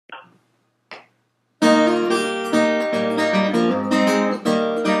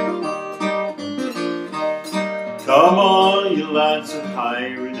lads of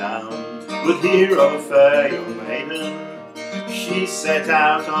high renown would hear of a fair young maiden. She set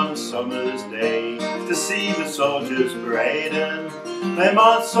out on a summer's day to see the soldiers parading. They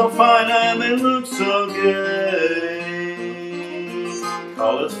marched so fine and they looked so gay,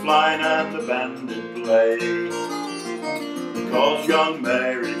 colours flying and the band did play. Because young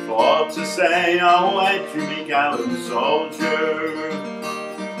Mary fought to say, "I'll wed you, me gallant soldier."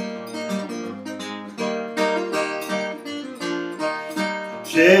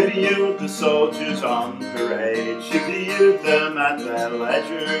 She viewed the soldiers on parade, she viewed them at their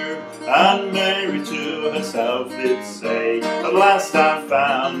leisure, and Mary to herself did say, "At last I've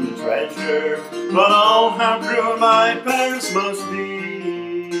found the treasure, but oh, how cruel my parents must be.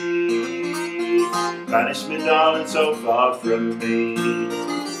 Banish me, darling, so far from me.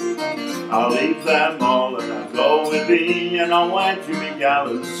 I'll leave them all and I'll go with thee, and I'll wed you, me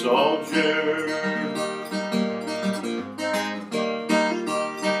gallant soldier."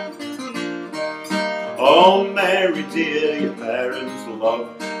 Oh, Mary dear, your parents' love,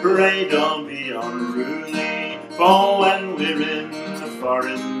 pray don't be unruly, for when we're in a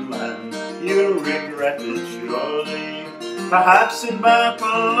foreign land, you'll regret it surely. Perhaps in battle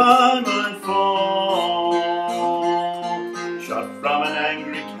I might fall, shot from an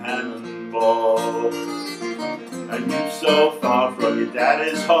angry cannonball, and you so far from your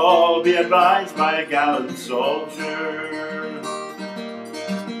daddy's hall, be advised by a gallant soldier.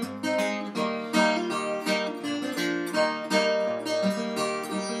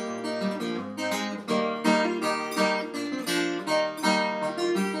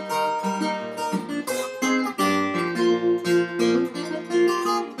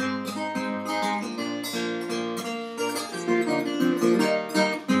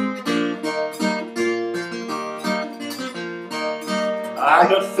 I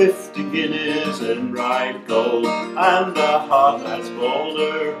got 50 guineas in bright gold, and a heart that's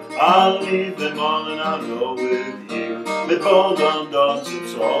bolder. I'll leave them all and I'll go with you, with bold undaunted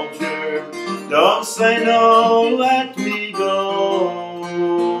soldier. Don't say no, let me go.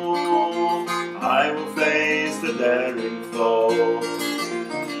 I will face the daring foe,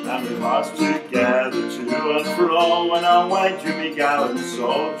 and we march together to and fro, when I'll wed you, me gallant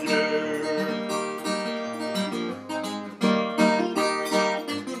soldier.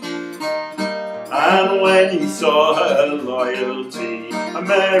 And when he saw her loyalty, and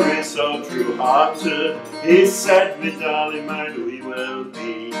Mary so true-hearted, he said, "Me darling, married we will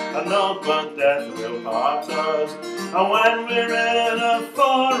be, and naught but death will part us. And when we're in a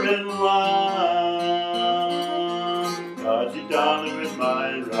foreign land, guard you, darling, with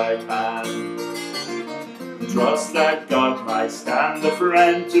my right hand. Trust that God might stand a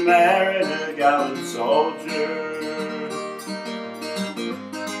friend to Mary, the gallant soldier."